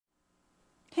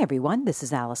Hi everyone, this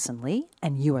is Allison Lee,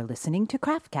 and you are listening to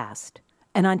Craftcast.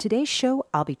 And on today's show,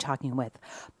 I'll be talking with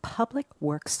public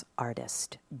works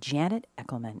artist Janet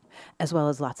Eckelman, as well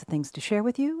as lots of things to share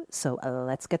with you. So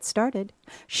let's get started.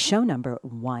 Show number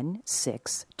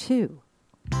 162.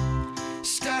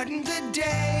 Starting the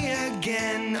day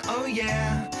again, oh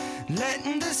yeah.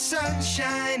 Letting the sun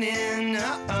shine in,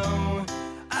 uh-oh.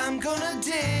 I'm gonna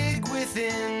dig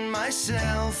within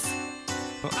myself,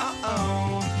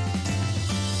 uh-oh.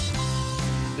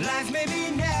 Life may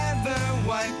be never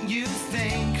what you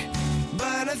think,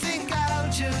 but I think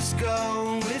I'll just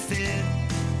go with it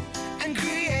and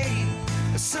create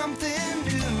something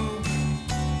new.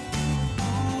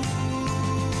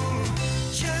 Ooh,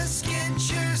 just get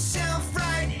yourself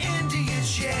right into your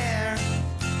chair.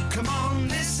 Come on,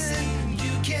 listen,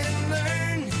 you can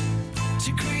learn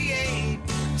to create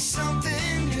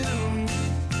something new.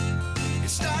 It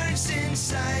starts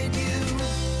inside you.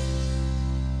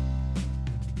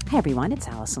 Hey everyone, it's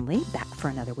Allison Lee, back for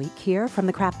another week here from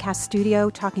the Craftcast studio,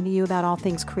 talking to you about all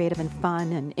things creative and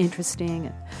fun and interesting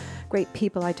and great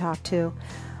people I talk to.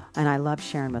 And I love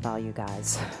sharing with all you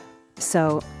guys.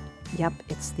 So, yep,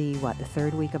 it's the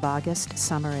third week of August.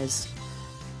 Summer is,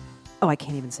 I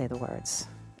can't even say the words.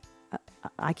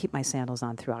 I keep my sandals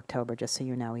on through October, just so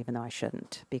you know, even though I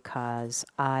shouldn't, because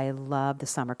I love the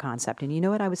summer concept. And you know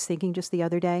what I was thinking just the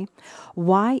other day?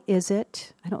 Why is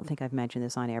it, I don't think I've mentioned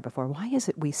this on air before, why is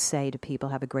it we say to people,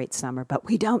 have a great summer, but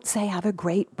we don't say have a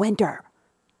great winter?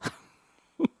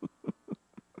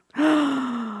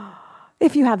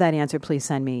 If you have that answer, please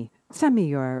send me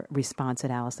your response at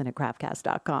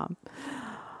allison@craftcast.com.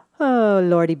 Oh,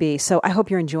 Lordy B. So I hope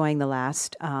you're enjoying the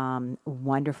last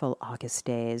wonderful August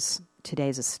days.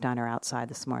 Today's a stunner outside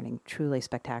this morning. Truly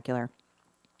spectacular.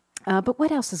 But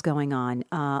what else is going on?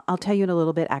 I'll tell you in a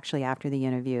little bit, actually, after the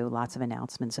interview. Lots of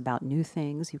announcements about new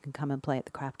things. You can come and play at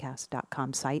the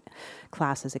craftcast.com site,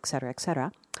 classes, etc.,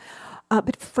 etc.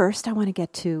 But first, I want to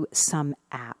get to some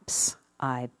apps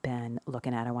I've been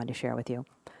looking at I wanted to share with you.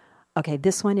 Okay,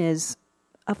 this one is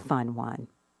a fun one.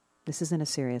 This isn't a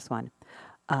serious one.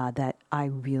 That I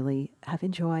really have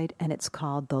enjoyed, and it's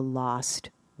called The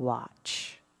Lost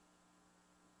Watch.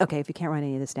 Okay, if you can't write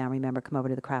any of this down, remember, come over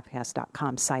to the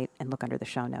craftcast.com site and look under the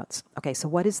show notes. Okay, so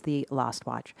what is The Lost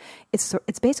Watch? It's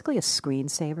basically a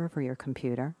screensaver for your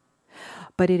computer,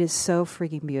 but it is so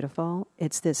freaking beautiful.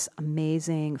 It's this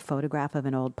amazing photograph of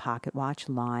an old pocket watch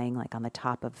lying like on the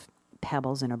top of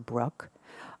pebbles in a brook,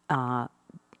 and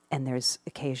there's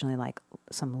occasionally like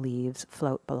some leaves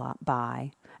float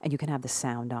by. And you can have the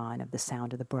sound on of the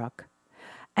sound of the brook.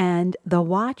 And the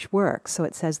watch works, so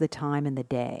it says the time and the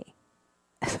day.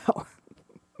 So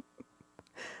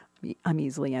I'm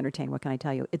easily entertained. What can I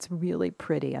tell you? It's really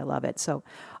pretty. I love it. So,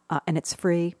 and it's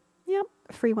free. Yep,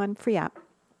 free app.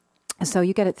 So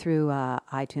you get it through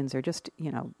iTunes or just,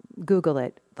 Google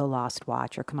it, The Lost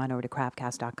Watch, or come on over to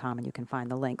craftcast.com and you can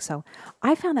find the link. So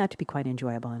I found that to be quite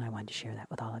enjoyable, and I wanted to share that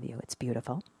with all of you. It's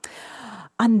beautiful.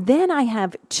 And then I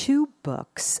have two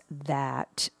books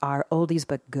that are oldies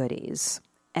but goodies.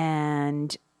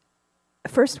 And the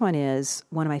first one is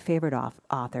one of my favorite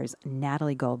authors,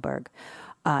 Natalie Goldberg.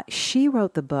 She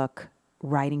wrote the book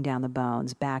Writing Down the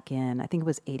Bones back in, I think it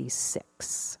was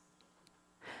 86.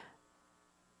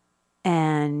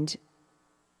 And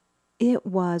it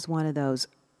was one of those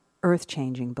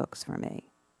earth-changing books for me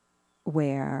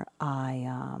where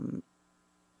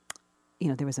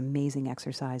there was amazing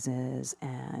exercises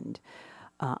and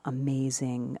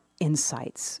amazing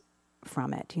insights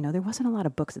from it. There wasn't a lot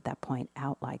of books at that point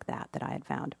out like that I had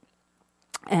found.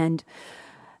 And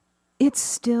it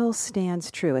still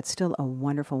stands true. It's still a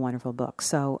wonderful, wonderful book.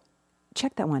 So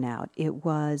check that one out. It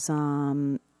was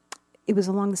along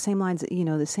the same lines,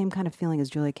 the same kind of feeling as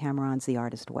Julia Cameron's The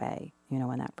Artist Way,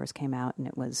 when that first came out.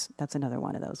 And that's another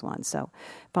one of those ones. So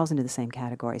it falls into the same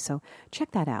category. So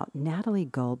check that out. Natalie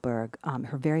Goldberg,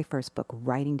 her very first book,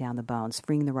 Writing Down the Bones,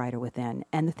 Freeing the Writer Within.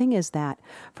 And the thing is that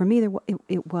for me,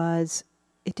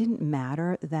 it didn't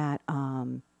matter that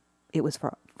it was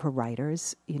for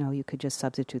writers. You could just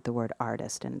substitute the word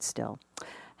artist and it's still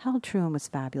held true and was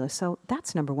fabulous. So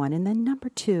that's number one. And then number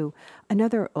two,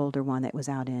 another older one that was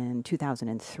out in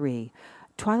 2003,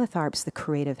 Twyla Tharp's The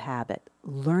Creative Habit.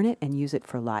 Learn it and use it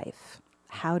for life.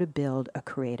 How to build a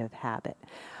creative habit.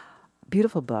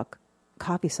 Beautiful book,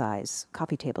 coffee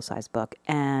table size book.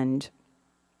 And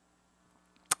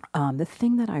the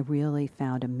thing that I really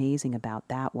found amazing about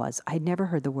that was I'd never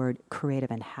heard the word creative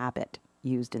and habit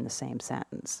used in the same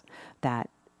sentence.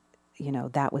 That,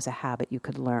 that was a habit you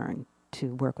could learn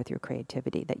to work with your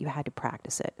creativity, that you had to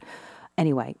practice it.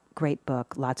 Anyway, great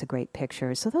book, lots of great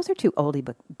pictures. So those are two oldie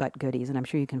but goodies, and I'm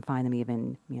sure you can find them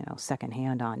even,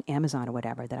 secondhand on Amazon or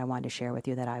whatever, that I wanted to share with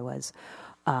you that I was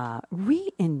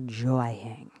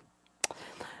re-enjoying.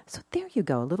 So there you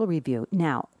go, a little review.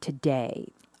 Now,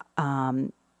 today,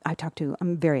 I'm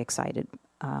very excited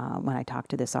when I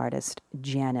talked to this artist,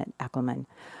 Janet Eckelman.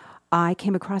 I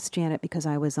came across Janet because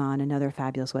I was on another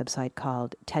fabulous website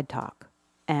called TED Talk,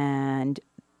 and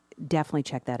definitely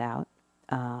check that out.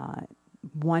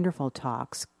 Wonderful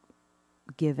talks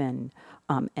given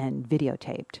and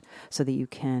videotaped so that you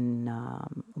can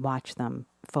watch them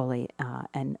fully,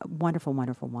 and wonderful,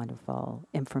 wonderful, wonderful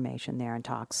information there and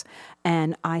talks.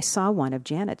 And I saw one of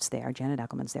Janet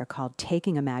Eckelman's there, called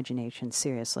Taking Imagination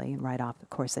Seriously, and right off,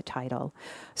 of course, the title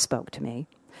spoke to me.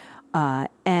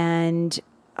 And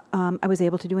I was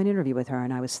able to do an interview with her,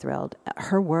 and I was thrilled.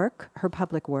 Her work, her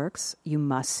public works, you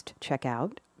must check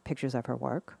out pictures of her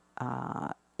work.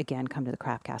 Again, come to the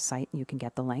Craftcast site and you can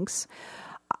get the links.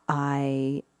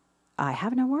 I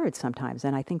have no words sometimes,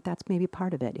 and I think that's maybe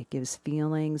part of it. It gives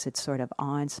feelings. It's sort of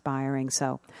awe-inspiring.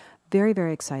 So very,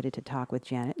 very excited to talk with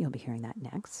Janet. You'll be hearing that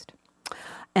next.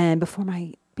 And before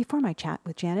my chat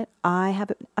with Janet, I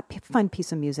have a fun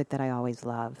piece of music that I always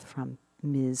love from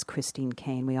Ms. Christine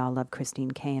Caine. We all love Christine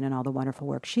Caine and all the wonderful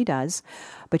work she does,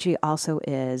 but she also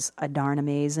is a darn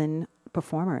amazing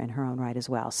performer in her own right as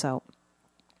well. So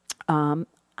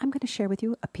I'm going to share with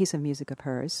you a piece of music of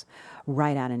hers,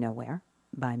 Right Out of Nowhere,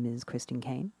 by Ms. Christine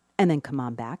Caine. And then come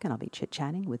on back and I'll be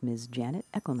chit-chatting with Ms. Janet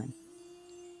Eckelman.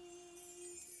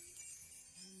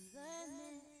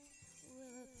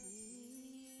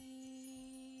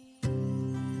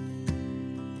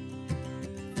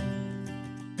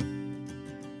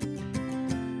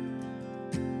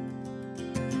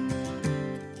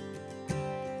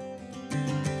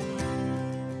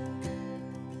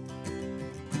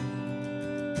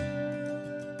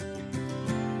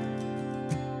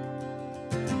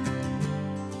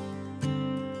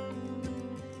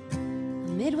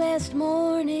 Midwest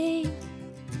morning,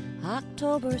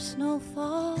 October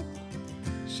snowfall.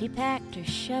 She packed her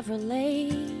Chevrolet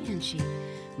and she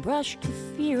brushed her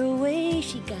fear away.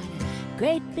 She got a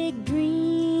great big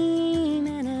dream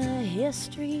and a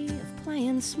history of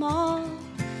playing small.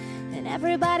 And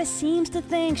everybody seems to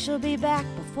think she'll be back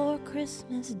before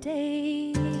Christmas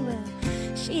Day. Well,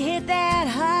 she hit that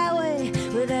highway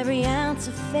with every ounce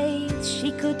of faith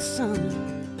she could summon.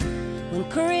 When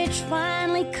courage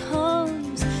finally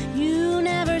comes, you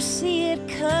never see it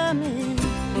coming.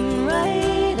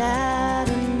 Right out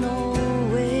of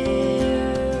nowhere,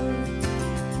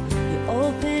 you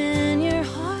open your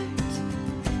heart,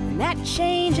 and that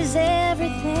changes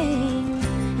everything,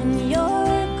 and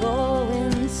you're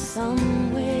going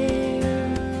somewhere.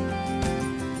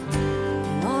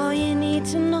 And all you need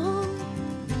to know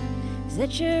is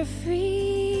that you're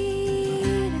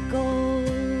free to go.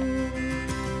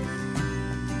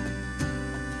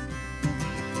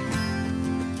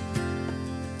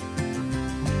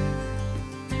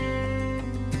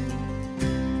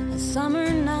 Summer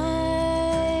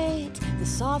night, the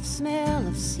soft smell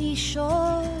of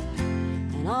seashore,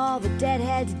 and all the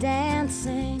deadheads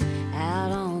dancing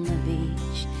out on the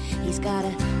beach. He's got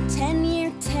a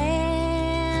 10-year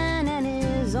tan and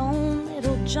his own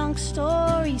little junk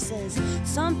store. He says,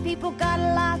 some people got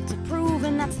a lot to prove,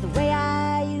 and that's the way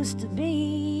I used to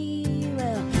be.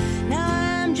 Well, now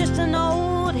I'm just an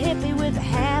old hippie with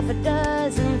half a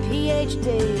dozen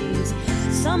PhDs.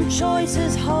 Some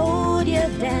choices hold you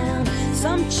down,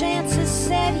 some chances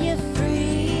set you free.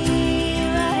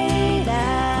 Right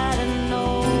out of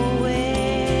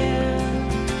nowhere,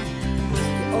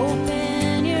 you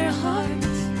open your heart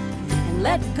and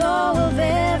let go of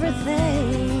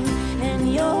everything,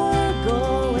 and you're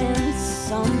going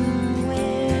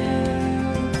somewhere.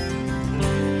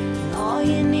 And all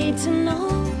you need to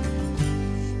know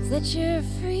is that you're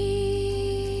free.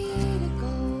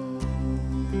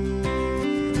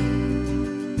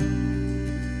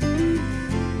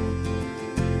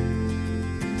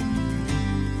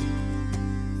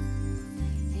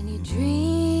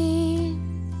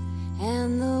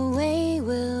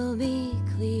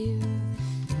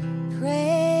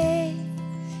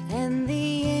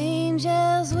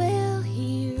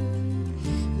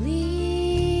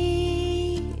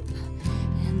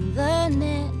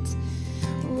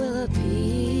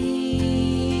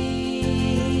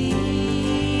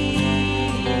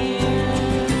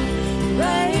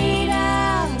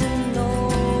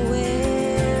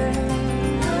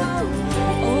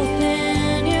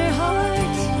 Open your heart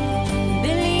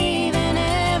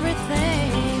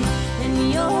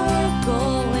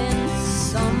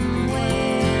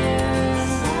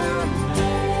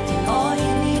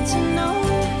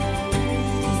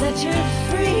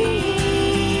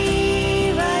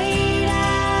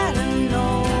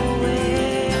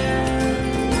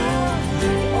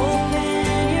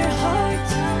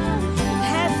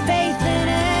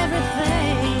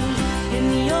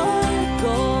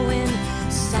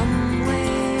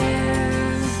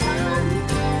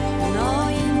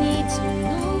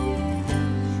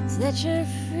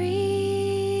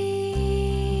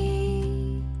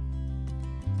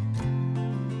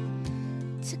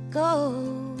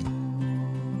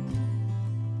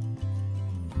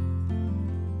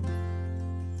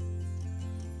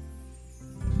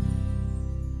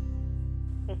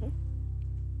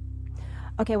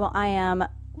Okay, well,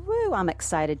 I'm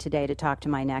excited today to talk to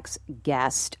my next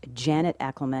guest, Janet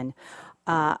Eckelman.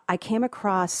 I came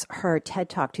across her TED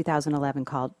Talk 2011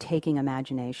 called Taking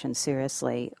Imagination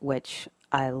Seriously, which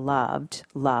I loved.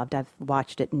 I've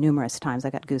watched it numerous times.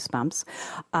 I got goosebumps.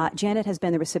 Janet has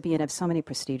been the recipient of so many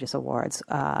prestigious awards,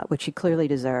 which she clearly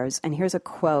deserves. And here's a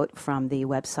quote from the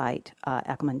website,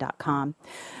 Eckelman.com.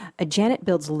 Janet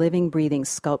builds living, breathing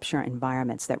sculpture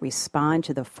environments that respond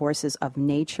to the forces of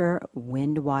nature,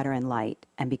 wind, water, and light,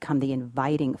 and become the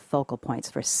inviting focal points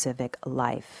for civic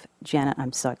life. Janet,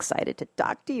 I'm so excited to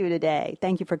talk to you today.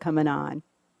 Thank you for coming on.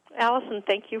 Allison,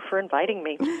 thank you for inviting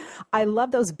me. I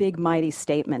love those big, mighty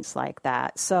statements like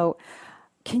that. So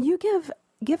can you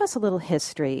give us a little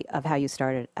history of how you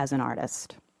started as an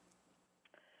artist?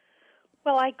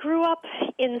 Well, I grew up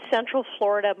in Central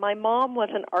Florida. My mom was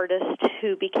an artist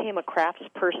who became a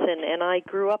craftsperson, and I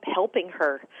grew up helping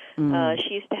her.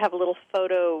 She used to have a little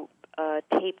photo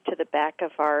taped to the back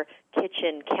of our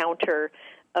kitchen counter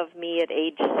of me at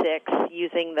age 6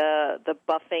 using the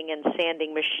buffing and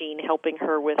sanding machine, helping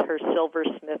her with her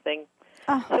silversmithing.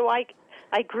 So I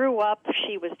grew up,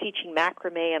 she was teaching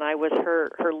macrame, and I was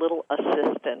her little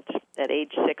assistant at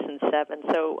age 6 and 7.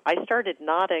 So I started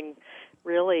knotting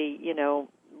really,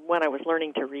 when I was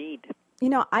learning to read.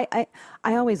 I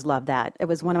always loved that. It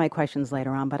was one of my questions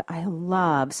later on, but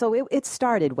so it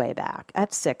started way back.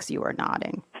 At 6, you were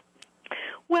knotting.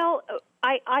 Well,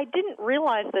 I didn't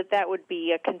realize that would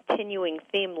be a continuing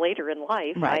theme later in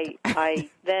life. Right. I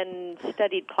then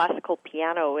studied classical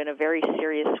piano in a very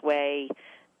serious way,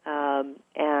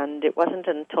 and it wasn't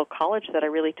until college that I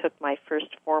really took my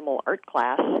first formal art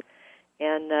class,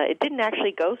 and it didn't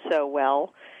actually go so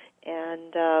well.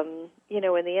 And,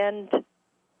 in the end,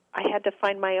 I had to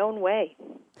find my own way.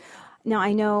 Now,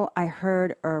 I know I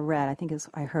heard or read,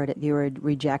 I heard it, you were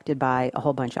rejected by a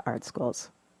whole bunch of art schools.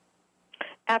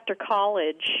 After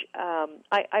college, I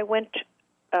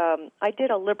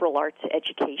did a liberal arts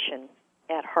education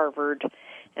at Harvard,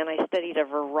 and I studied a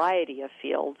variety of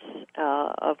fields,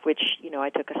 of which, I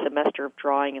took a semester of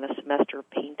drawing and a semester of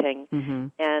painting,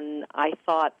 and I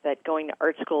thought that going to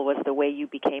art school was the way you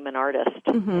became an artist,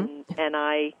 and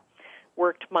I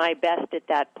worked my best at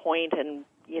that point and,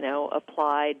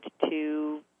 applied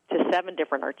to 7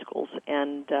 different art schools,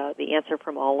 and the answer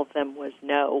from all of them was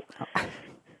no.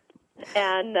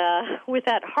 And with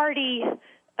that hearty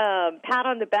pat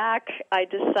on the back, I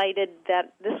decided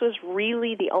that this was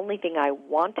really the only thing I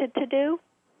wanted to do.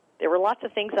 There were lots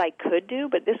of things I could do,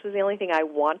 but this was the only thing I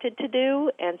wanted to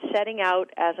do. And setting out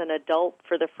as an adult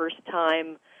for the first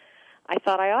time, I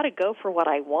thought I ought to go for what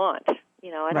I want.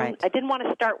 I didn't want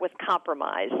to start with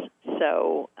compromise.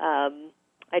 So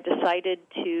I decided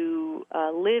to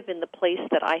live in the place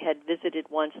that I had visited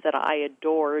once that I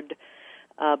adored,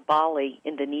 Bali,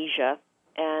 Indonesia,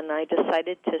 and I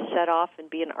decided to set off and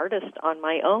be an artist on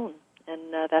my own,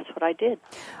 and that's what I did.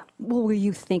 Well, were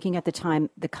you thinking at the time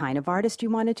the kind of artist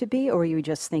you wanted to be, or were you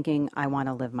just thinking, I want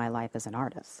to live my life as an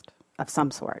artist of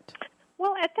some sort?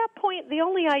 Well, at that point, the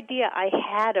only idea I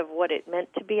had of what it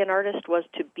meant to be an artist was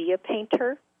to be a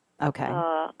painter. Okay.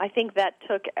 I think that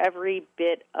took every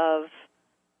bit of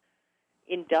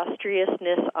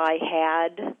industriousness I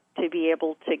had to be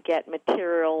able to get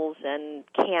materials and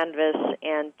canvas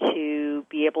and to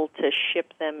be able to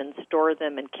ship them and store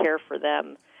them and care for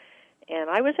them. And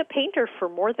I was a painter for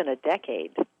more than a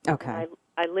decade. Okay.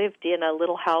 I lived in a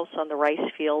little house on the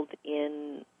rice field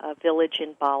in a village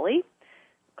in Bali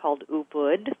called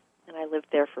Ubud, and I lived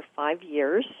there for 5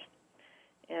 years.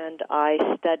 And I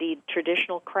studied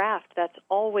traditional craft. That's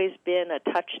always been a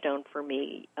touchstone for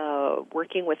me,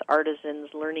 working with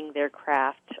artisans, learning their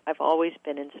craft. I've always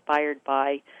been inspired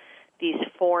by these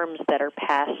forms that are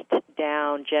passed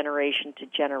down generation to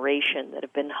generation that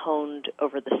have been honed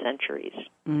over the centuries.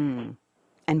 Mm.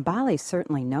 And Bali's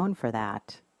certainly known for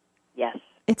that. Yes.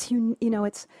 It's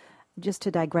just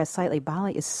to digress slightly,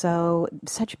 Bali is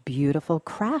such beautiful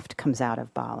craft comes out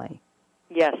of Bali.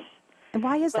 Yes. And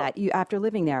why is that? After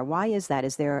living there, why is that?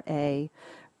 Is there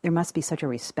must be such a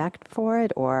respect for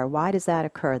it, or why does that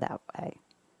occur that way?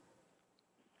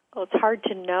 Well, it's hard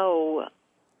to know.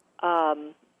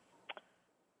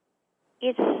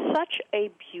 It's such a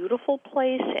beautiful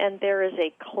place, and there is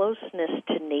a closeness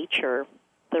to nature.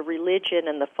 The religion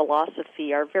and the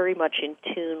philosophy are very much in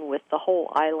tune with the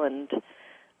whole island.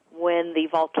 When the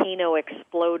volcano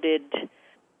exploded,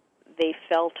 they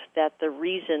felt that the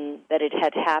reason that it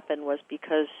had happened was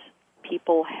because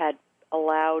people had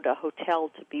allowed a hotel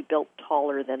to be built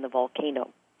taller than the volcano.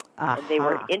 And they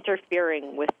were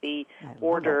interfering with the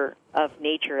order of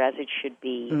nature as it should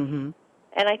be. Mm-hmm.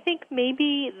 And I think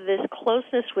maybe this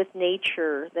closeness with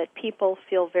nature, that people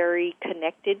feel very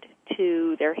connected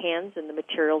to their hands and the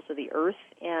materials of the earth,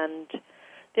 and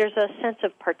there's a sense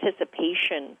of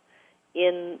participation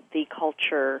in the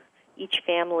culture. Each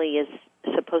family is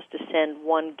supposed to send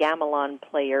one gamelan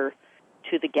player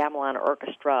to the gamelan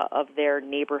orchestra of their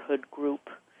neighborhood group.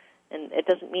 And it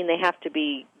doesn't mean they have to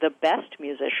be the best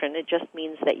musician. It just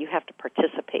means that you have to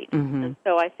participate. Mm-hmm. And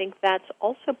so I think that's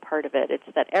also part of it. It's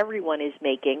that everyone is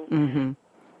making, Mm-hmm.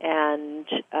 and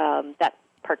that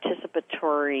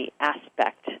participatory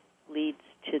aspect leads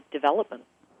to development.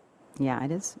 Yeah,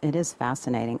 it is. It is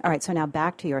fascinating. All right, so now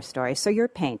back to your story. So you're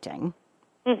painting,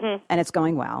 Mm-hmm. and it's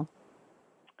going well.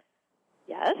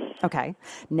 Yes. Okay.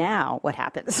 Now what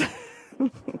happens?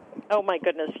 Oh, my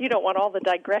goodness. You don't want all the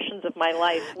digressions of my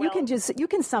life. Well, You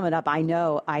can sum it up.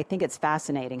 I think it's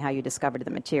fascinating how you discovered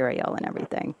the material and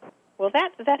everything. Well,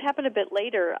 that happened a bit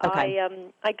later. Okay.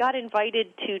 I got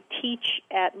invited to teach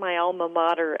at my alma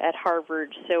mater at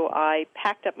Harvard, so I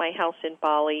packed up my house in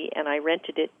Bali and I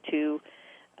rented it to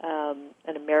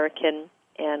an American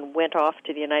and went off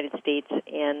to the United States,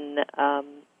 and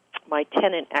my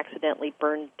tenant accidentally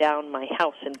burned down my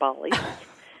house in Bali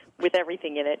with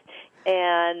everything in it.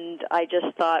 And I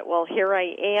just thought, well, here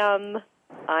I am.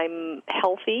 I'm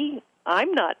healthy.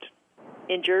 I'm not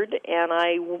injured, and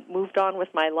I moved on with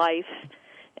my life.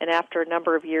 And after a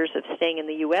number of years of staying in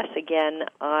the U.S. again,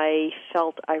 I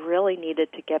felt I really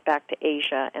needed to get back to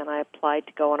Asia, and I applied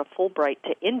to go on a Fulbright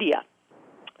to India.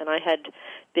 And I had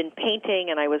been painting,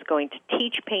 and I was going to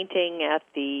teach painting at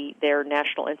their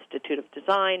National Institute of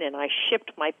Design, and I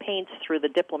shipped my paints through the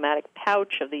diplomatic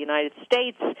pouch of the United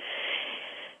States.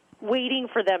 Waiting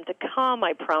for them to come,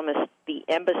 I promised the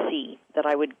embassy that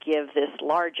I would give this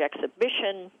large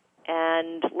exhibition,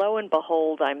 and lo and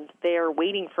behold, I'm there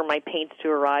waiting for my paints to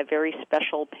arrive, very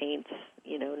special paints,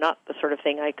 not the sort of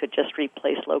thing I could just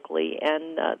replace locally,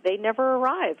 and they never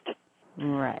arrived.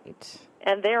 Right.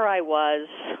 And there I was,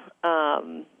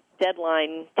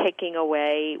 deadline ticking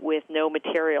away with no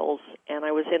materials, and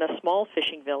I was in a small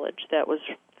fishing village that was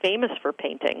famous for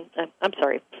painting.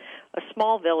 A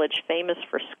small village famous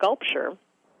for sculpture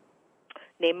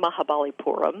named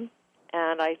Mahabalipuram.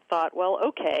 And I thought, well,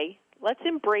 okay, let's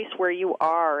embrace where you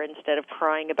are instead of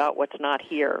crying about what's not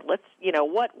here. Let's,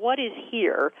 what is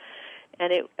here?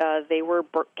 And they were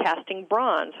casting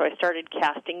bronze, so I started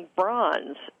casting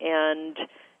bronze, and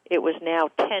it was now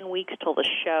 10 weeks till the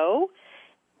show,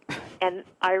 and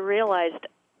I realized,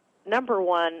 number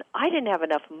one, I didn't have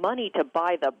enough money to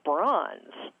buy the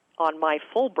bronze on my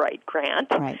Fulbright grant.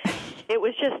 Right. It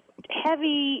was just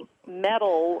heavy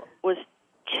metal was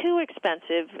too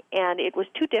expensive, and it was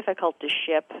too difficult to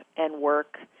ship and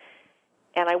work.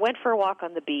 And I went for a walk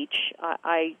on the beach.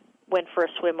 I went for a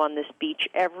swim on this beach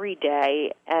every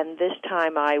day, and this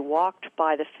time I walked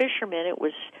by the fishermen. It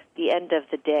was the end of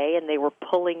the day, and they were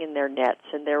pulling in their nets,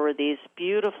 and there were these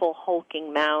beautiful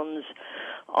hulking mounds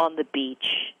on the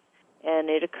beach. And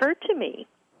it occurred to me,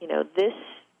 this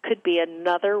could be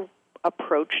another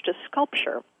approach to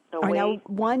sculpture. Now,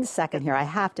 1 second here. I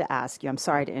have to ask you. I'm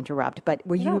sorry to interrupt, but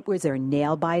was there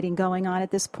nail biting going on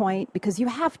at this point? Because you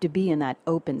have to be in that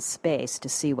open space to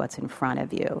see what's in front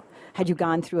of you. Had you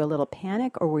gone through a little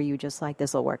panic, or were you just like,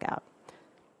 this will work out?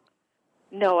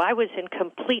 No, I was in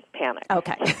complete panic.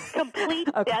 Okay. Complete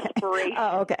desperation.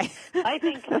 Oh, okay. I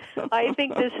think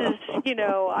this is,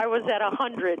 I was at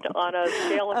 100 on a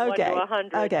scale of 1 to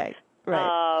 100. Okay.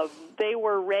 Right. They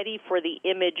were ready for the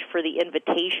image for the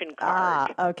invitation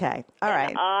card. Okay. All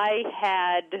right. I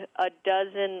had a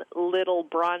dozen little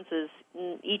bronzes,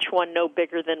 each one no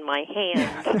bigger than my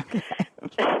hand.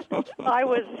 I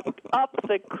was up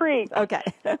the creek. Okay.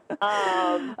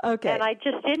 Okay. And I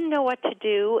just didn't know what to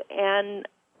do, and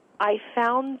I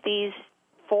found these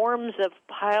forms of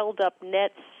piled up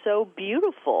nets so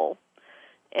beautiful.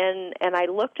 And I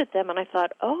looked at them and I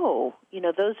thought, oh,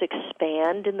 those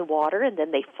expand in the water and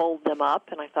then they fold them up.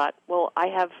 And I thought, well, I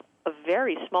have a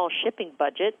very small shipping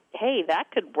budget. Hey, that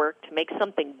could work to make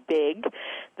something big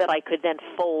that I could then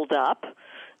fold up,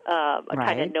 a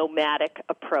kind of nomadic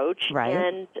approach. Right.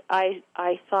 And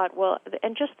I thought, well,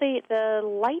 and just the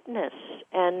lightness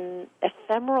and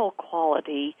ephemeral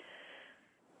quality,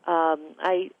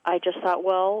 I just thought,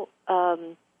 well,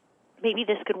 maybe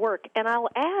this could work. And I'll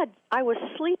add, I was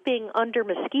sleeping under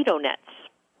mosquito nets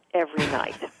every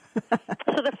night.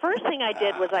 So the first thing I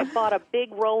did was I bought a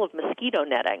big roll of mosquito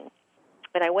netting,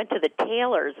 and I went to the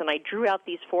tailors, and I drew out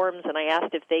these forms, and I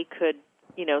asked if they could,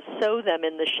 sew them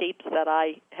in the shapes that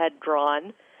I had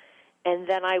drawn. And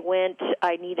then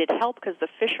I needed help because the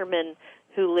fishermen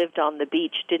who lived on the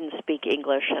beach didn't speak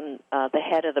English, and the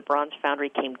head of the bronze foundry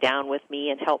came down with me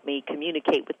and helped me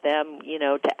communicate with them,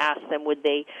 to ask them would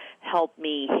they help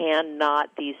me hand knot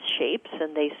these shapes,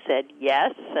 and they said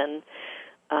yes,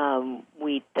 and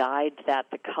we dyed that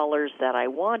the colors that I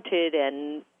wanted,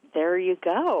 and there you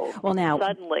go. Well, now,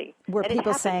 suddenly. Were and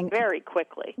people it saying very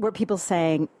quickly. Were people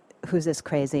saying, who's this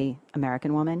crazy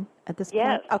American woman at this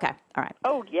Yes. point? Okay, all right.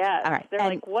 Oh, yes. All right. They're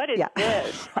like, what is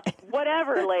this? Right.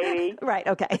 Whatever, lady. Right,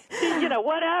 okay.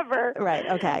 Whatever. Right,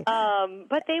 okay.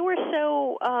 But they were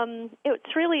so,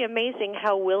 it's really amazing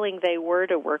how willing they were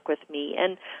to work with me.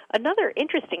 And another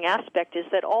interesting aspect is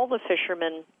that all the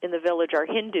fishermen in the village are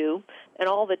Hindu, and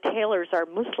all the tailors are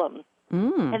Muslim.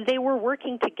 And they were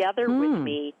working together with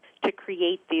me to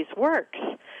create these works.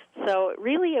 So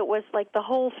really it was like the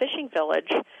whole fishing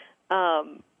village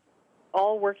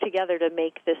all worked together to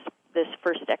make this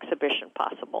first exhibition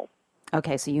possible.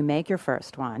 Okay, so you make your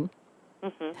first one.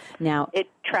 Mm-hmm. Now it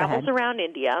travels around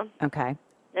India. Okay.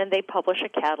 And they publish a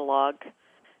catalog,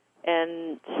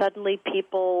 and suddenly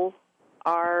people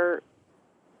are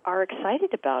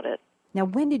excited about it. Now,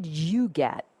 when did you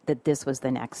get that this was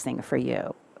the next thing for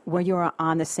you? Were you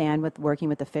on the sand working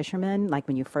with the fishermen, like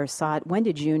when you first saw it? When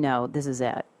did you know this is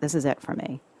it? This is it for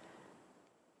me?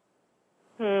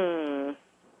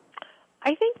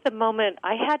 I think the moment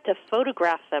I had to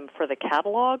photograph them for the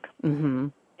catalog,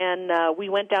 and we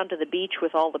went down to the beach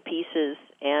with all the pieces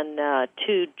and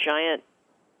two giant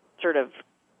sort of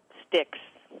sticks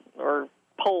or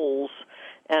poles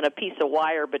and a piece of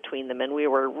wire between them, and we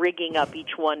were rigging up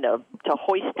each one to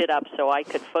hoist it up so I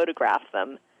could photograph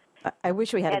them. I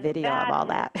wish we had a video of all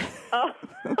that. Oh,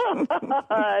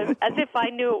 as if I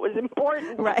knew it was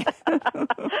important. Right.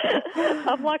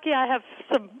 I'm lucky I have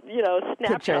some,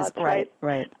 snapshots. Pictures.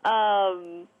 Right.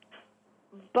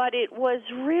 But it was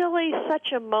really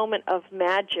such a moment of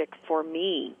magic for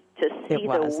me to see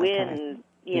the wind,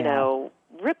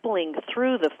 rippling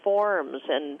through the forms.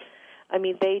 And, I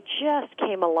mean, they just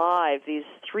came alive, these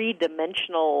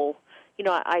three-dimensional,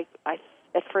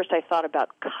 at first I thought about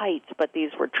kites, but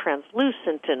these were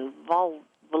translucent and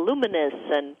voluminous,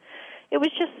 and it was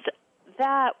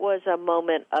that was a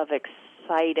moment of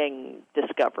exciting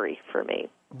discovery for me.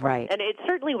 Right. And it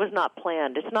certainly was not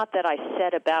planned. It's not that I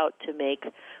set about to make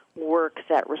work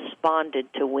that responded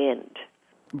to wind.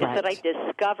 It's that I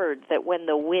discovered that when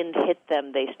the wind hit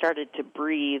them, they started to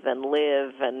breathe and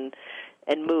live and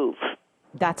move.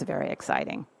 That's very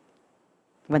exciting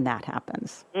when that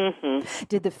happens. Mm-hmm.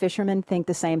 Did the fishermen think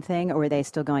the same thing, or were they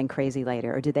still going crazy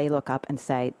later? Or did they look up and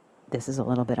say, this is a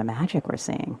little bit of magic we're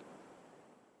seeing?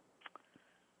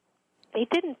 They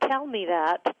didn't tell me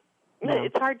that. No.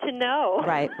 It's hard to know.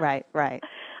 Right.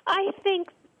 I think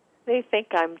they think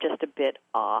I'm just a bit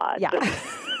odd. Yeah.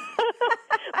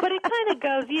 But it kind of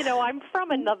goes, I'm from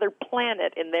another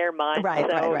planet in their mind. Right.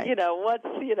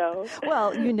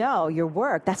 Well, your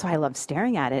work, that's why I love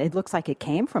staring at it. It looks like it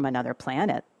came from another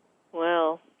planet.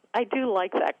 Well, I do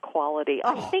like that quality.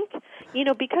 I think,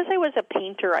 because I was a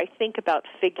painter, I think about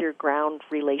figure-ground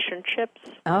relationships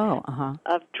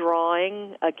of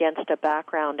drawing against a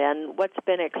background. And what's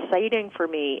been exciting for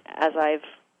me as I've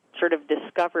sort of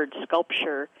discovered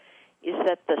sculpture is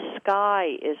that the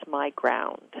sky is my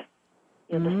ground.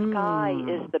 The sky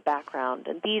is the background,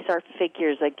 and these are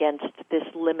figures against this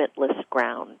limitless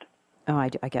ground. Oh, I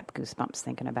get goosebumps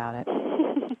thinking about it.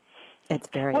 It's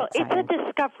very exciting. It's a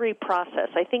discovery process.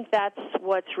 I think that's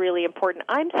what's really important.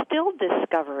 I'm still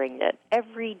discovering it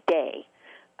every day.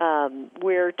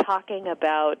 We're talking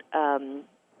about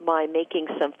my making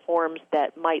some forms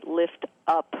that might lift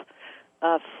up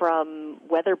from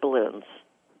weather balloons,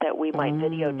 that we might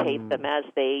videotape them as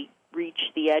they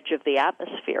reach the edge of the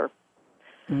atmosphere.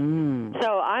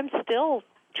 So I'm still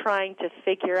trying to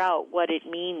figure out what it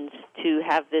means to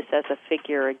have this as a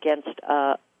figure against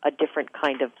a different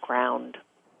kind of ground.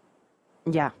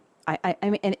 Yeah, I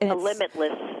mean, and a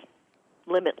limitless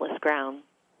ground.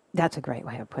 That's a great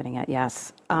way of putting it.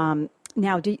 Yes.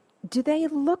 Now, do they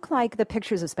look like the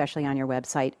pictures, especially on your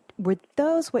website? Were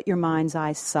those what your mind's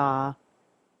eye saw,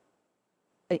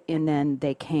 and then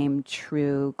they came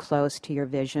true, close to your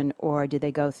vision, or did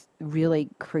they go really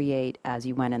create as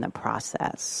you went in the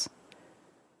process?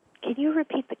 Can you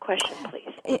repeat the question,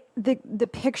 please? The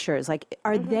pictures, like,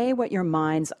 are they what your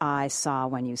mind's eye saw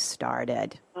when you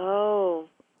started? Oh.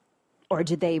 Or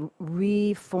did they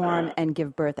reform and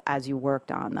give birth as you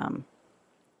worked on them?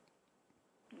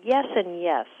 Yes and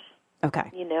yes.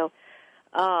 Okay.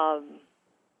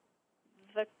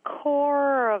 The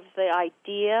core of the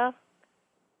idea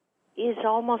is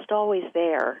almost always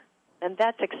there. And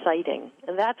that's exciting.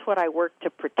 And that's what I work to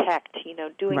protect.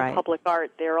 Doing Right. public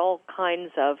art, there are all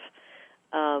kinds of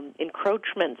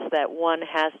encroachments that one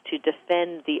has to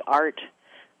defend the art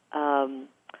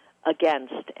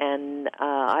against. And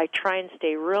I try and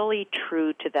stay really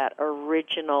true to that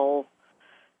original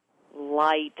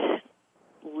light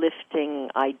lifting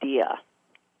idea.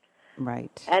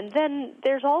 Right. And then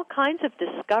there's all kinds of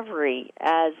discovery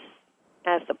as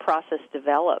the process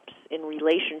develops in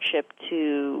relationship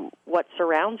to what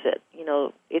surrounds it.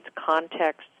 Its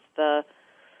context, the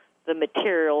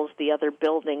materials, the other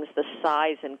buildings, the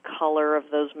size and color of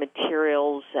those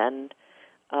materials, and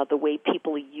the way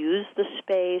people use the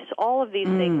space. All of these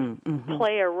things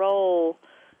play a role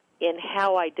in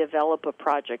how I develop a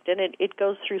project. And it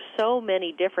goes through so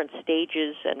many different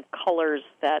stages and colors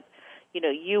that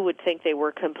you would think they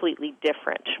were completely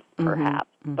different, perhaps,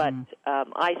 but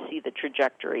I see the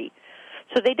trajectory.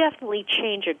 So they definitely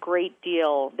change a great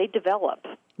deal. They develop.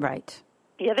 Right.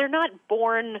 Yeah, they're not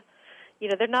born,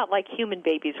 they're not like human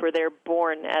babies where they're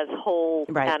born as whole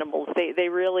animals. They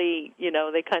really,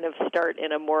 they kind of start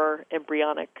in a more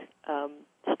embryonic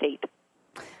state.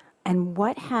 And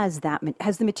what has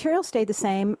the material stayed the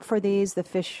same for these, the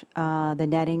fish, the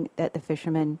netting that the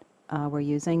fishermen were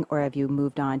using, or have you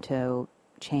moved on to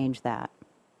change that?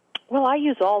 Well, I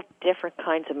use all different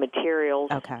kinds of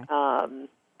materials. Okay.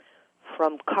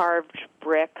 From carved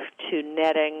brick to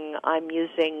netting. I'm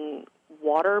using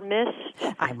water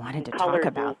mist. I wanted to talk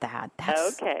about that.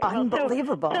 That's okay.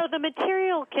 Unbelievable. So the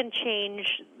material can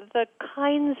change. The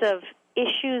kinds of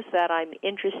issues that I'm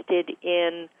interested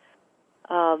in,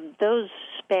 those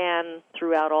span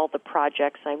throughout all the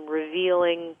projects. I'm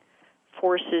revealing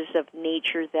forces of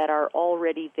nature that are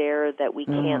already there that we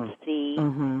can't see.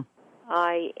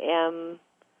 I am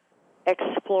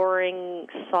exploring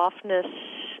softness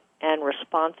and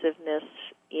responsiveness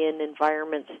in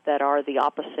environments that are the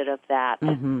opposite of that.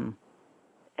 And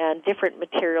different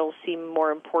materials seem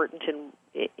more important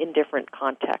in different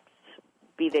contexts,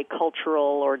 be they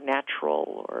cultural or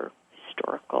natural or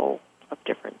historical, of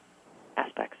different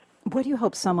aspects. What do you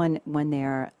hope someone, when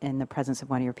they're in the presence of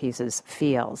one of your pieces,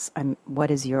 feels? Do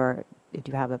you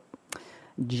have a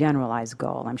generalized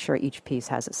goal? I'm sure each piece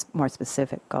has a more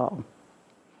specific goal.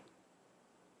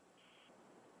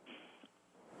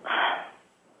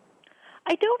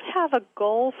 I don't have a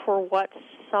goal for what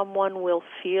someone will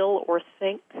feel or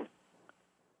think.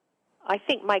 I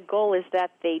think my goal is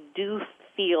that they do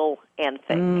feel and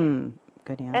think.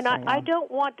 Good answer. And I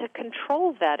don't want to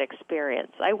control that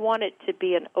experience. I want it to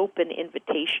be an open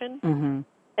invitation,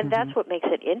 and that's what makes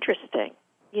it interesting.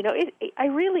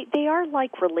 They are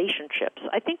like relationships.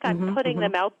 I think I'm putting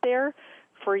them out there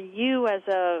for you as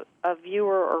a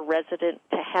viewer or resident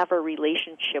to have a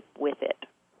relationship with it.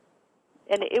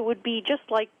 And it would be just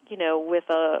like, with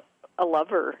a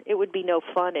lover. It would be no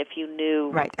fun if you knew,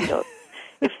 right.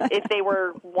 If they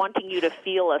were wanting you to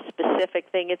feel a specific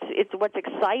thing. It's what's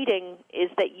exciting is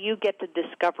that you get to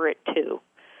discover it too.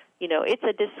 It's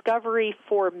a discovery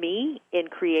for me in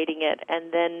creating it,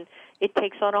 and then it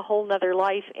takes on a whole nother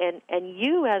life, and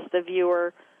you as the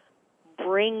viewer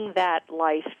bring that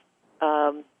life,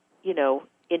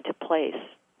 into place.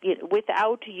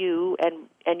 Without you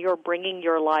and you're bringing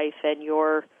your life and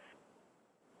your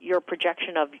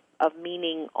projection of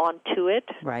meaning onto it,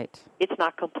 right, it's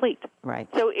not complete. Right.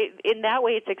 So in that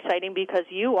way, it's exciting because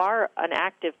you are an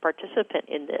active participant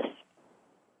in this.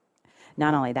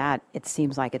 Not only that, it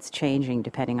seems like it's changing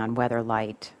depending on weather,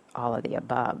 light, all of the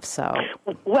above. So,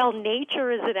 well,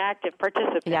 nature is an active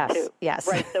participant too. Yes.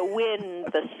 Right. The wind,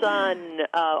 the sun,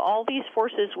 all these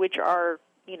forces which are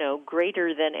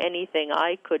greater than anything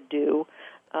I could do.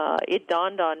 It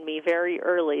dawned on me very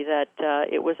early that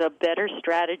it was a better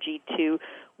strategy to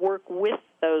work with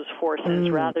those forces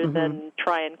rather than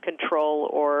try and control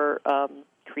or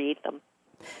create them.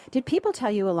 Did people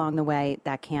tell you along the way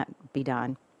that can't be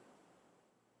done?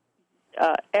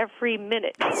 Every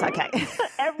minute. Okay.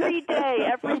 Every day,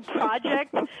 every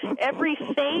project, every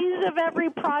phase of every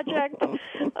project.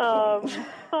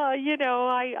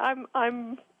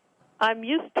 I'm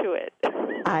used to it.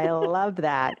 I love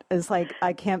that. It's like,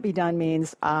 I can't be done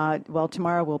means,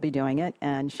 tomorrow we'll be doing it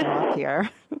and show up here.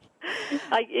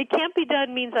 It can't be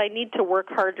done means I need to work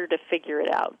harder to figure it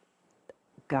out.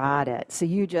 Got it. So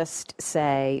you just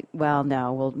say,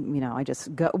 I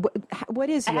just go. What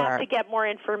is I have to get more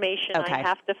information. Okay. I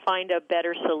have to find a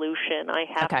better solution. I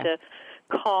have to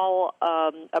call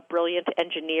a brilliant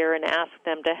engineer and ask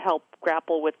them to help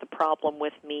grapple with the problem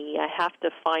with me. I have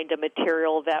to find a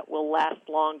material that will last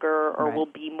longer or will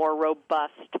be more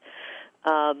robust.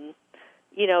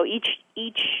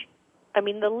 Each I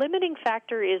mean, the limiting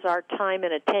factor is our time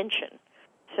and attention.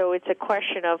 So it's a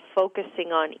question of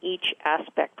focusing on each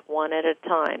aspect one at a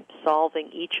time, solving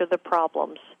each of the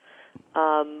problems.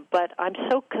 But I'm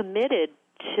so committed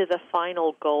to the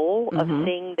final goal of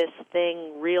seeing this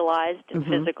thing realized in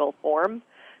physical form.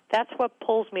 That's what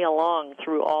pulls me along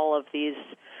through all of these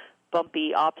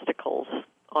bumpy obstacles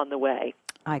on the way.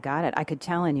 I got it. I could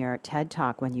tell in your TED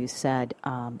Talk when you said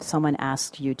someone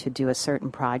asked you to do a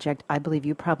certain project, I believe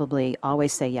you probably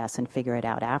always say yes and figure it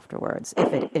out afterwards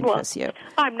if it interests you.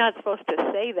 I'm not supposed to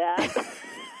say that.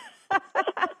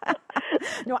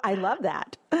 No, I love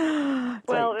that.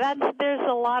 Well, there's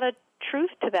a lot of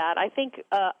truth to that. I think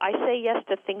I say yes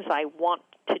to things I want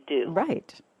to do.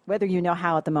 Right. Whether you know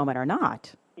how at the moment or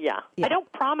not. Yeah. I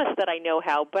don't promise that I know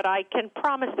how, but I can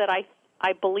promise that I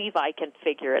believe I can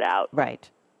figure it out. Right.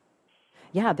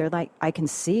 Yeah, they're like, I can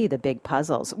see the big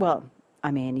puzzles. Well,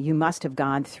 I mean, you must have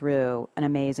gone through an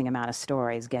amazing amount of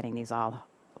stories getting these all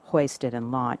hoisted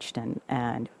and launched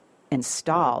and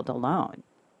installed alone.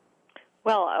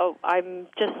 Well, I'm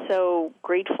just so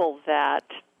grateful that,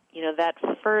 that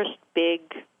first big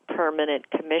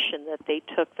permanent commission that they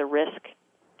took the risk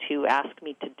to ask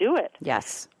me to do it.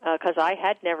 Yes. Because I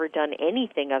had never done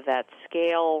anything of that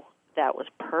scale that was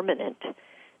permanent,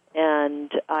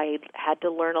 and I had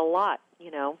to learn a lot,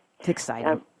 It's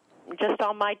exciting. Just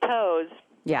on my toes.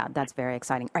 Yeah, that's very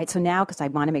exciting. All right, so now, because I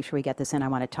want to make sure we get this in, I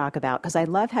want to talk about, because I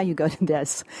love how you go to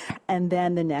this, and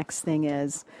then the next thing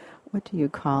is, what do you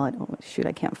call it? Oh, shoot,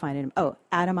 I can't find it. Oh,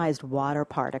 atomized water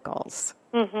particles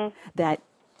that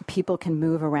people can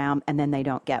move around and then they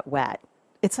don't get wet.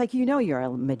 It's like, you're a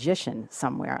magician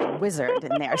somewhere, a wizard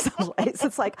in there someplace.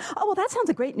 It's like, oh, well, that sounds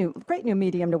a great new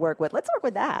medium to work with. Let's work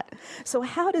with that. So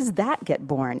how does that get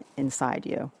born inside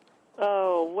you?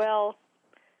 Oh, well,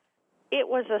 it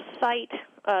was a site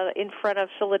in front of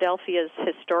Philadelphia's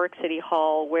historic City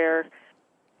Hall where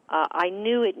I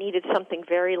knew it needed something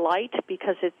very light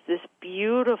because it's this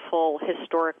beautiful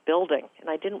historic building, and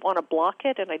I didn't want to block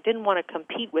it, and I didn't want to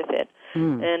compete with it.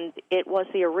 And it was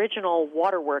the original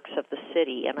waterworks of the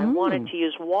city, and I wanted to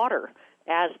use water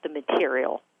as the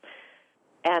material.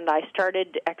 And I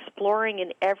started exploring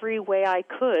in every way I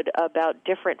could about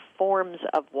different forms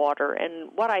of water,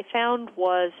 and what I found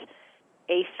was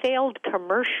a failed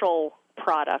commercial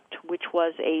product, which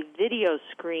was a video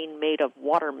screen made of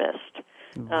water mist.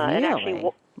 And actually,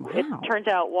 it turns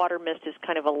out water mist is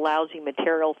kind of a lousy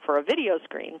material for a video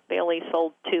screen. They only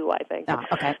sold 2, I think. Oh,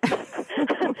 okay.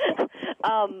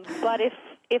 But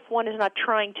if one is not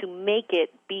trying to make it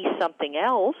be something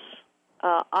else,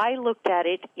 I looked at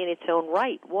it in its own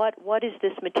right. What is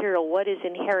this material? What is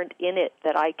inherent in it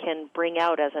that I can bring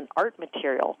out as an art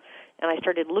material? And I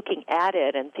started looking at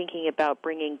it and thinking about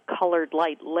bringing colored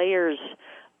light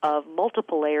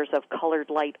multiple layers of colored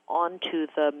light onto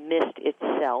the mist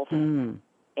itself.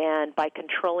 And by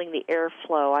controlling the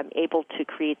airflow, I'm able to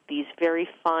create these very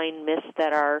fine mists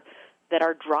that are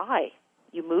dry.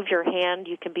 You move your hand,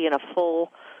 you can be in a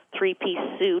full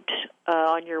 3-piece suit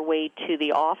on your way to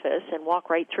the office and walk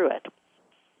right through it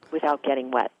without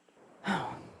getting wet.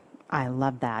 I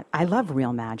love that. I love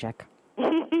real magic.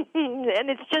 And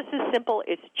it's just as simple.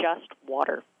 It's just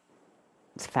water.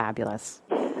 It's fabulous.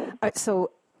 All right, so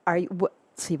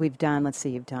you've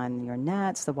done your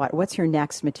nets, the water. What's your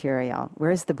next material?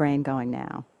 Where is the brain going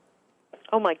now?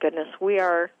 Oh, my goodness. We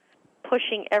are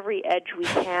pushing every edge we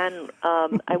can.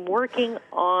 I'm working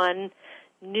on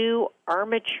new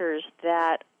armatures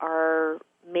that are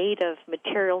made of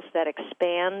materials that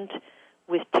expand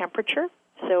with temperature.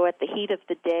 So at the heat of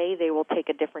the day, they will take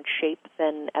a different shape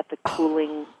than at the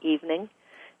cooling evening.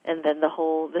 And then this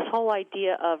whole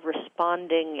idea of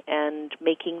responding and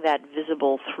making that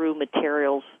visible through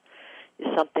materials is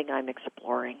something I'm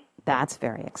exploring. That's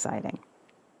very exciting.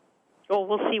 Well,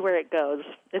 we'll see where it goes.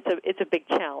 It's a big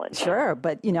challenge. Sure,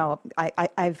 but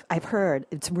I've heard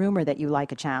it's rumor that you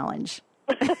like a challenge.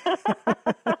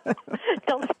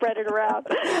 Don't spread it around.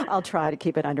 I'll try to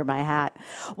keep it under my hat.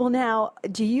 Well, now,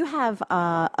 do you have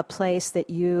a place that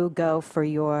you go for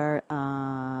your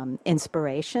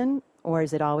inspiration, or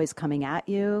is it always coming at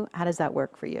you? How does that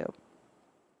work for you?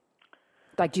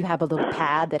 Like, do you have a little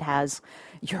pad that has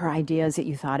your ideas that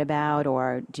you thought about,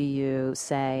 or do you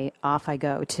say, off I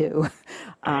go to?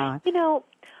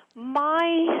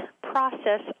 My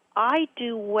process, I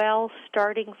do well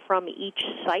starting from each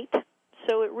site.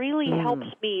 So it really helps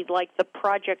me, like the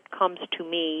project comes to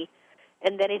me,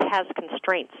 and then it has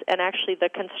constraints. And actually, the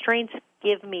constraints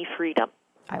give me freedom.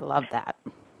 I love that.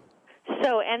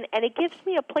 So, and it gives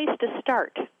me a place to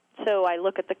start. So I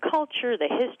look at the culture, the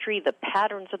history, the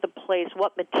patterns of the place,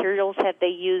 what materials have they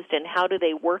used, and how do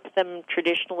they work them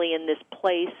traditionally in this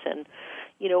place, and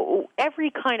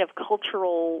every kind of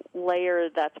cultural layer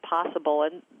that's possible.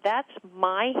 And that's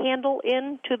my handle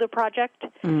into the project.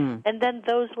 And then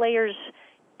those layers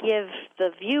give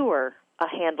the viewer a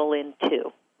handle in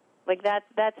too. Like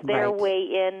that's their way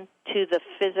in to the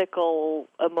physical,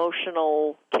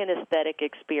 emotional, kinesthetic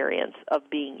experience of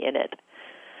being in it.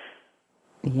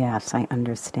 Yes, I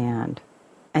understand.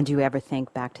 And do you ever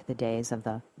think back to the days of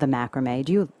the macrame?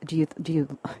 Do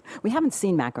you? We haven't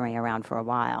seen macrame around for a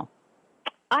while.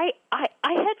 I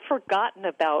had forgotten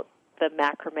about the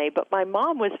macrame, but my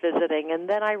mom was visiting, and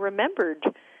then I remembered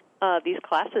these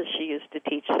classes she used to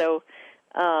teach. So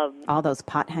all those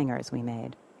pot hangers we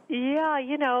made. Yeah,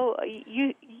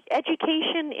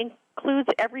 education includes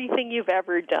everything you've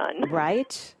ever done.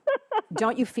 Right?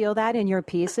 Don't you feel that in your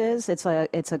pieces? It's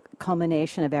a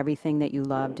culmination of everything that you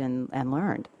loved and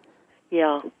learned.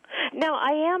 Yeah. Now,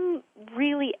 I am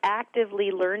really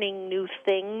actively learning new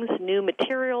things, new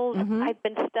materials. I've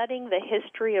been studying the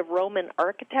history of Roman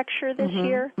architecture this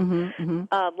year,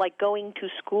 like going to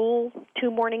school 2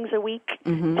 mornings a week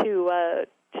to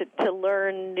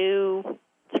learn new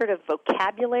sort of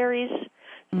vocabularies.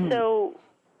 So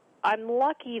I'm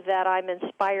lucky that I'm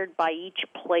inspired by each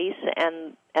place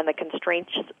and the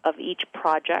constraints of each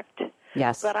project.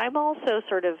 Yes. But I'm also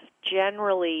sort of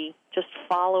generally just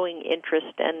following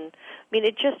interest, and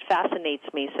it just fascinates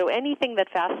me. So anything that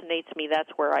fascinates me, that's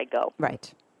where I go.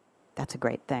 Right. That's a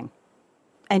great thing.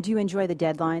 And do you enjoy the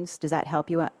deadlines? Does that help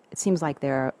you? It seems like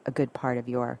they're a good part of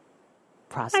your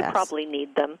process. I probably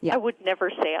need them. Yeah. I would never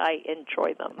say I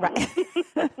enjoy them. Right.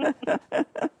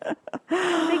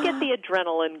 They get the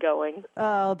adrenaline going.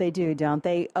 Oh, they do, don't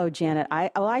they? Oh, Janet,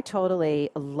 I totally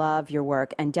love your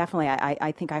work, and definitely,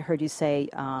 I think I heard you say,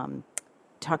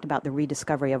 talked about the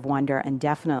rediscovery of wonder, and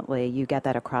definitely you get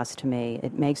that across to me.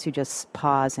 It makes you just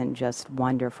pause and just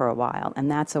wonder for a while, and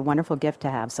that's a wonderful gift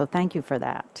to have. So thank you for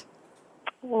that.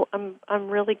 Well, I'm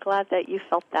really glad that you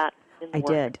felt that in the work.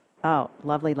 I did. Oh,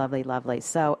 lovely, lovely, lovely.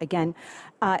 So again,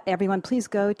 everyone, please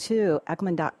go to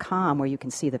Eckelmann.com where you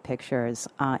can see the pictures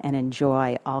and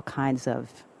enjoy all kinds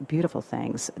of beautiful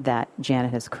things that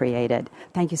Janet has created.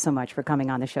 Thank you so much for coming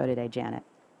on the show today, Janet.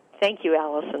 Thank you,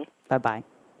 Allison. Bye-bye.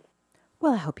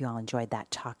 Well, I hope you all enjoyed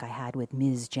that talk I had with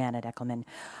Ms. Janet Eckelmann.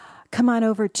 Come on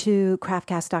over to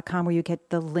craftcast.com where you get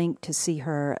the link to see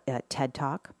her TED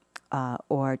Talk.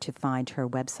 Or to find her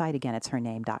website. Again, it's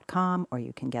hername.com, or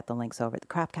you can get the links over at the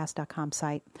craftcast.com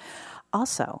site.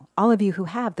 Also, all of you who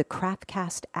have the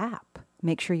Craftcast app,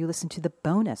 make sure you listen to the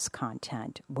bonus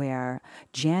content where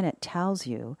Janet tells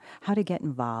you how to get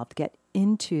involved, get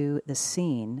into the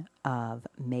scene of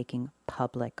making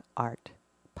public art,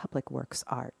 public works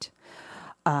art.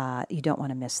 You don't want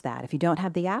to miss that. If you don't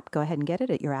have the app, go ahead and get it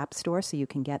at your app store so you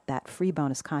can get that free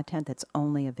bonus content that's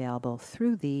only available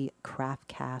through the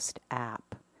Craftcast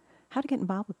app. How to get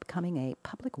involved with becoming a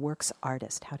public works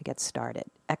artist, how to get started.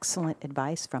 Excellent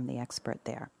advice from the expert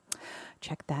there.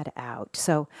 Check that out.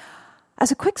 So,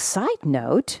 as a quick side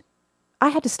note, I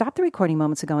had to stop the recording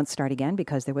moments ago and start again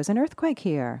because there was an earthquake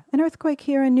here. An earthquake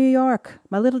here in New York.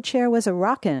 My little chair was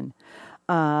a-rockin'.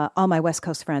 All my West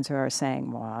Coast friends are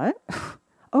saying, what?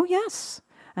 Oh, yes.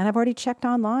 And I've already checked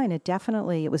online.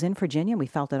 It was in Virginia. We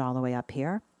felt it all the way up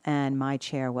here. And my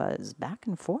chair was back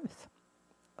and forth.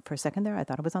 For a second there, I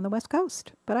thought it was on the West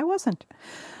Coast, but I wasn't.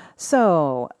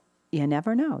 So you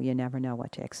never know. You never know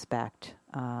what to expect.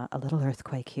 A little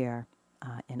earthquake here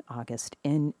in August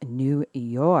in New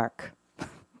York.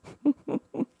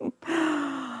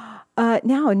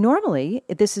 Now, normally,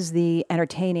 this is the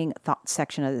entertaining thoughts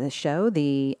section of the show,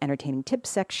 the entertaining tips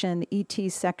section, the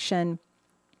ET section.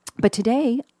 But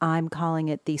today, I'm calling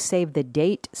it the Save the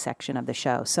Date section of the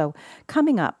show. So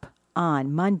coming up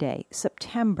on Monday,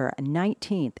 September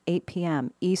 19th, 8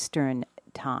 p.m. Eastern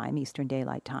Time, Eastern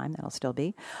Daylight Time, that'll still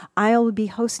be, I'll be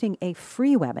hosting a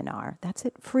free webinar. That's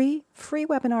it, free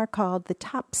webinar called The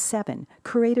Top 7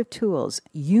 Creative Tools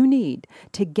You Need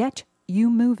to Get You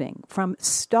Moving from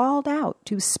Stalled Out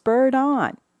to Spurred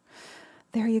On.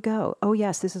 There you go. Oh,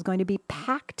 yes, this is going to be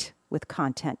packed with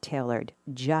content tailored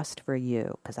just for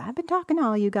you, because I've been talking to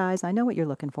all you guys. I know what you're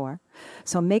looking for.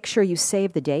 So make sure you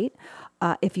save the date.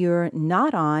 If you're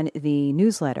not on the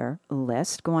newsletter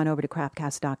list, go on over to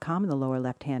craftcast.com in the lower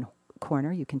left-hand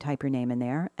corner. You can type your name in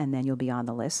there, and then you'll be on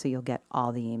the list, so you'll get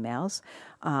all the emails.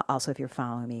 Also, if you're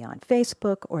following me on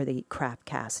Facebook or the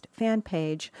Craftcast fan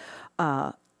page,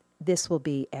 this will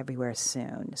be everywhere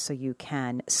soon, so you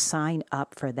can sign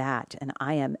up for that. And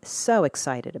I am so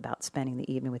excited about spending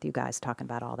the evening with you guys talking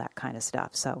about all that kind of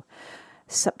stuff. So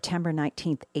September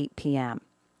 19th, 8 p.m.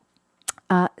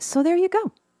 So there you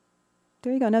go.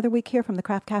 There you go. Another week here from the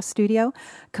Craftcast studio.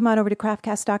 Come on over to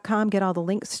craftcast.com. Get all the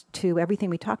links to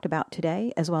everything we talked about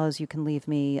today, as well as you can leave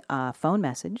me a phone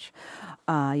message.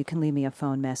 You can leave me a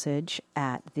phone message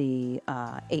at the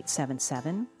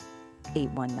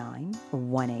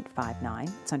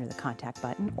 877-819-1859. It's under the contact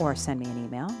button, or send me an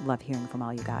email. Love hearing from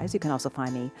all you guys. You can also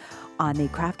find me on the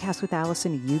Craftcast with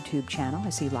Allison YouTube channel.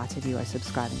 I see lots of you are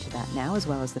subscribing to that now, as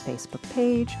well as the Facebook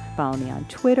page. Follow me on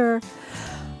Twitter.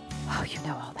 Oh, you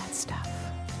know all that stuff,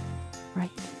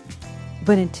 right?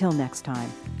 But until next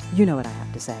time, you know what I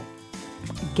have to say.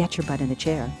 Get your butt in the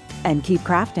chair and keep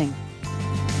crafting.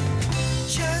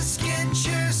 Just get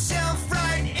yourself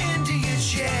right into your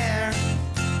chair.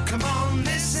 Come on,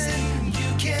 listen,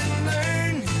 you can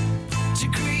learn to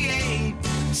create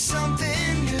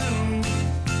something new.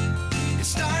 It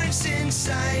starts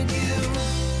inside you.